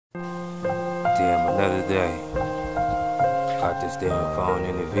Another day. Got this damn phone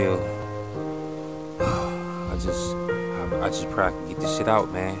interview. I just pray I can get this shit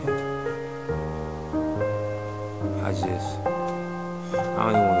out, man. I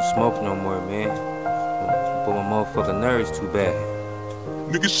don't even want to smoke no more, man. But my motherfucking nerves too bad.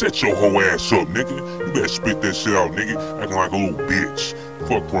 Nigga, shut your whole ass up, nigga. You better spit that shit out, nigga. Acting like a little bitch.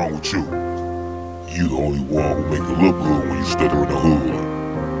 Fuck wrong with you? You the only one who make it look good when you stutter in the hood.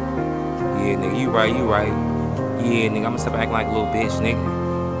 Yeah, nigga, you right. Yeah, nigga, I'ma stop acting like a little bitch, nigga.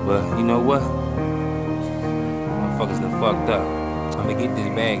 But you know what? Motherfuckers done fucked up. I'ma get this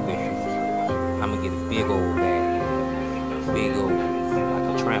bag different. I'ma get a big old bag. Big old, like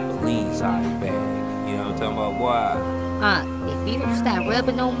a trampoline size bag. You know what I'm talking about? Boy. If you don't stop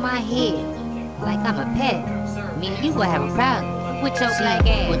rubbing on my head like I'm a pet, me and you will have a problem with your black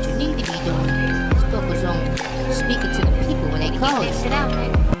ass. What you need to be doing is focus on speaking to the people when they call you. Sit out, man.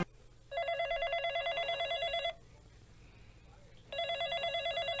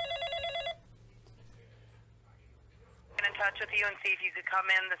 In touch with you and see if you could come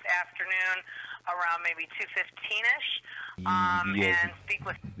in this afternoon around maybe 2:15ish, Yes. and speak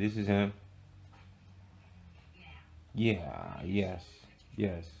with. This is him. Yeah. Yes.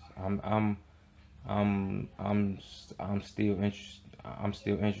 I'm still interested. I'm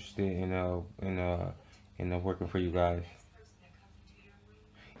still interested in working for you guys.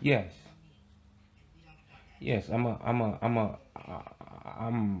 Yes. I'm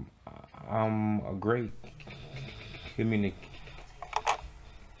a great communicator.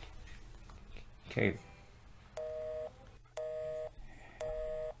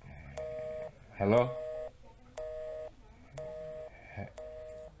 Hello?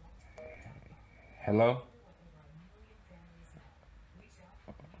 Hello?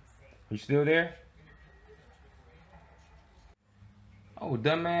 You still there? Oh,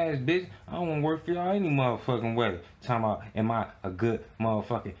 dumbass bitch. I don't want to work for y'all any motherfucking way. Talking about, am I a good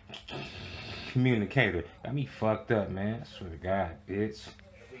motherfucking communicator? Got me fucked up, man. I swear to God, bitch.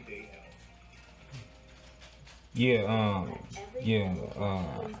 I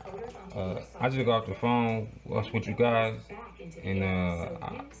just got off the phone with you guys, and I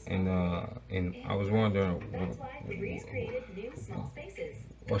was wondering,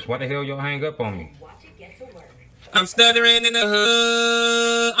 why the hell y'all hang up on me? I'm stuttering in the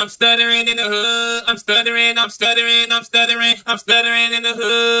hood. I'm stuttering in the hood. I'm stuttering in the hood. I'm stuttering in the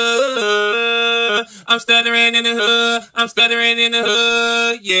hood. I'm stuttering in the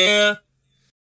hood. Yeah.